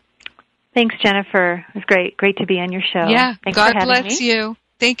 Thanks, Jennifer. It was great. Great to be on your show. Yeah. Thanks God for having bless me. you.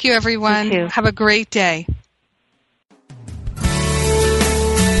 Thank you, everyone. You too. Have a great day.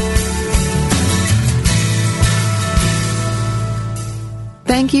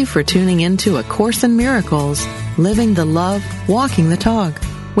 Thank you for tuning in to A Course in Miracles, Living the Love, Walking the Talk,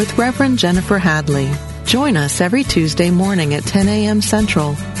 with Reverend Jennifer Hadley. Join us every Tuesday morning at 10 a.m.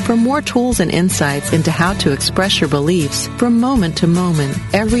 Central for more tools and insights into how to express your beliefs from moment to moment,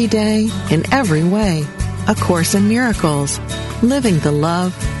 every day, in every way. A Course in Miracles, Living the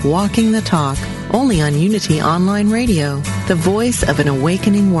Love, Walking the Talk, only on Unity Online Radio, the voice of an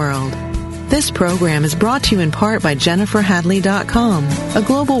awakening world. This program is brought to you in part by JenniferHadley.com, a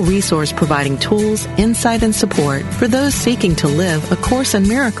global resource providing tools, insight, and support for those seeking to live A Course in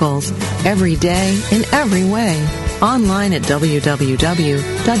Miracles every day in every way. Online at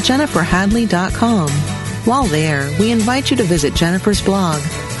www.JenniferHadley.com. While there, we invite you to visit Jennifer's blog,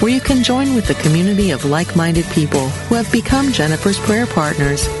 where you can join with the community of like-minded people who have become Jennifer's prayer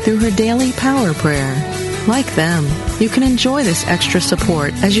partners through her daily power prayer. Like them, you can enjoy this extra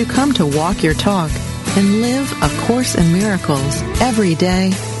support as you come to walk your talk and live A Course in Miracles every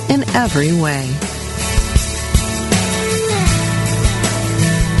day in every way.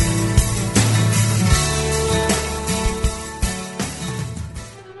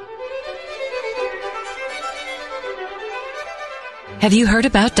 Have you heard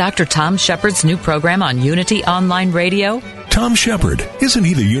about Dr. Tom Shepard's new program on Unity Online Radio? Tom Shepard, isn't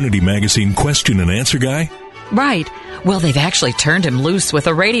he the Unity Magazine question and answer guy? Right. Well, they've actually turned him loose with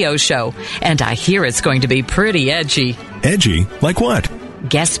a radio show, and I hear it's going to be pretty edgy. Edgy? Like what?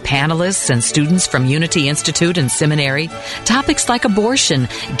 Guest panelists and students from Unity Institute and Seminary, topics like abortion,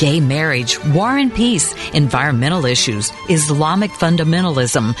 gay marriage, war and peace, environmental issues, Islamic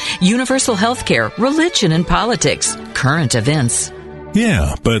fundamentalism, universal health care, religion and politics, current events.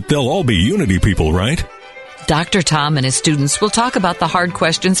 Yeah, but they'll all be Unity people, right? Dr. Tom and his students will talk about the hard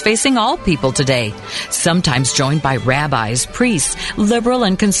questions facing all people today, sometimes joined by rabbis, priests, liberal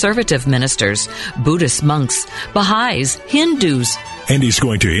and conservative ministers, Buddhist monks, Baha'is, Hindus. And he's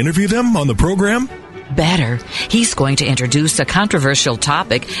going to interview them on the program? Better, he's going to introduce a controversial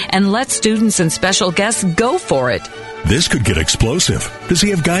topic and let students and special guests go for it. This could get explosive. Does he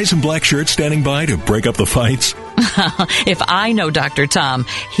have guys in black shirts standing by to break up the fights? If I know Dr. Tom,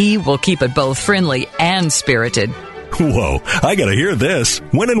 he will keep it both friendly and spirited. Whoa, I gotta hear this.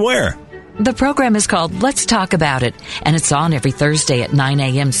 When and where? The program is called Let's Talk About It, and it's on every Thursday at 9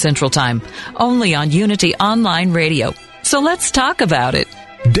 a.m. Central Time, only on Unity Online Radio. So let's talk about it.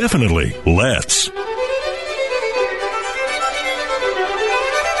 Definitely, let's.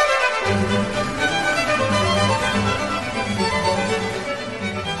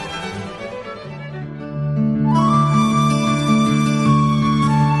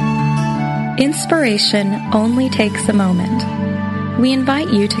 Inspiration only takes a moment. We invite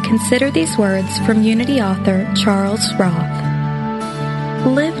you to consider these words from Unity author Charles Roth.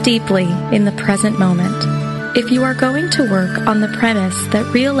 Live deeply in the present moment. If you are going to work on the premise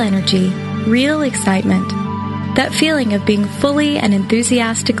that real energy, real excitement, that feeling of being fully and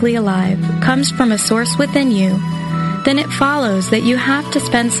enthusiastically alive comes from a source within you, then it follows that you have to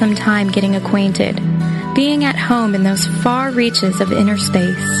spend some time getting acquainted, being at home in those far reaches of inner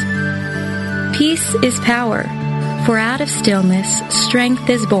space. Peace is power, for out of stillness, strength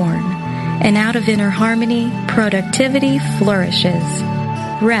is born, and out of inner harmony, productivity flourishes.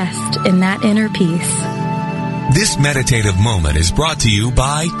 Rest in that inner peace. This meditative moment is brought to you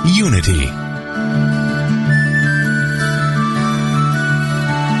by Unity.